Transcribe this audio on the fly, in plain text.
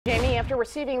After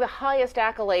receiving the highest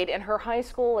accolade in her high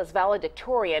school as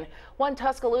valedictorian, one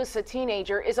Tuscaloosa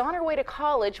teenager is on her way to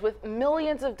college with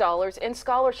millions of dollars in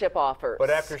scholarship offers. But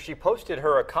after she posted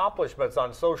her accomplishments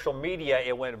on social media,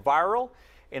 it went viral.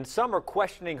 And some are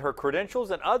questioning her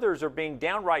credentials and others are being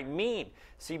downright mean.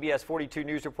 CBS 42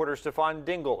 News reporter Stefan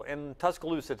Dingle in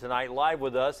Tuscaloosa tonight, live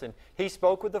with us, and he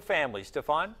spoke with the family.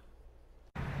 Stefan?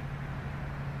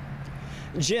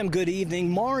 Jim, good evening.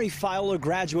 Mari Fowler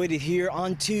graduated here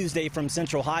on Tuesday from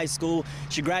Central High School.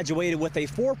 She graduated with a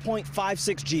 4.56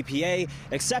 GPA,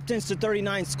 acceptance to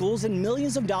 39 schools, and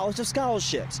millions of dollars of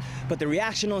scholarships. But the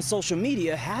reaction on social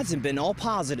media hasn't been all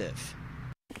positive.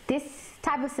 This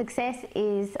type of success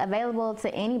is available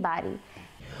to anybody.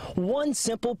 One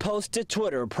simple post to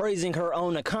Twitter praising her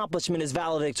own accomplishment as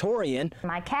valedictorian.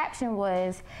 My caption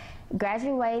was,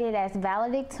 graduated as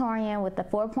valedictorian with a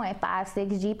 4.56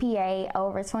 GPA,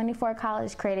 over 24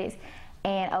 college credits,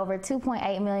 and over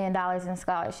 $2.8 million in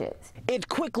scholarships. It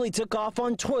quickly took off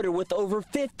on Twitter with over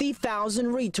 50,000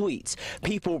 retweets,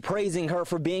 people praising her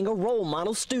for being a role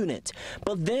model student.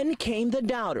 But then came the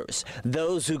doubters,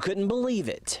 those who couldn't believe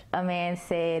it. A man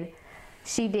said,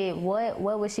 she did what?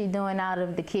 What was she doing out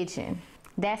of the kitchen?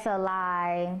 That's a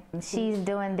lie. She's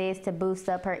doing this to boost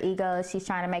up her ego. She's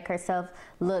trying to make herself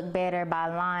look better by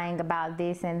lying about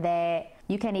this and that.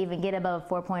 You can't even get above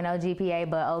a 4.0 GPA,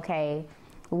 but okay.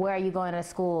 Where are you going to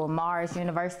school? Mars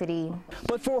University.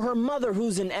 But for her mother,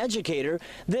 who's an educator,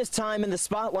 this time in the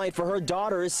spotlight for her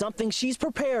daughter is something she's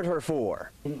prepared her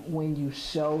for. When you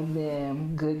show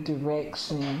them good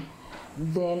direction,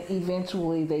 then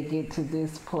eventually they get to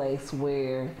this place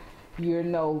where you're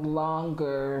no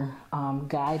longer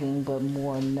guiding, but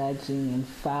more nudging and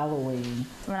following.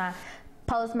 When I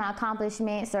post my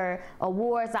accomplishments or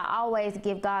awards, I always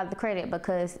give God the credit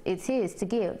because it's His to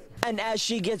give. And as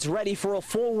she gets ready for a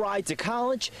full ride to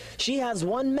college, she has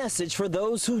one message for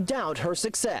those who doubt her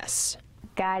success.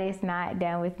 God is not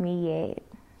done with me yet.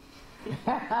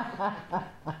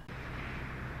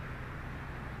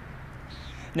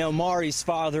 Now, Mari's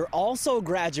father also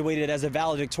graduated as a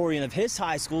valedictorian of his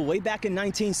high school way back in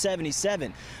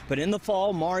 1977. But in the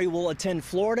fall, Mari will attend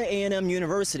Florida A&M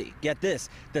University. Get this,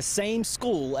 the same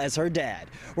school as her dad.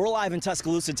 We're live in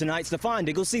Tuscaloosa tonight. Stefan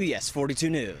Dingle, CBS 42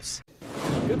 News.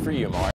 Good for you, Mari.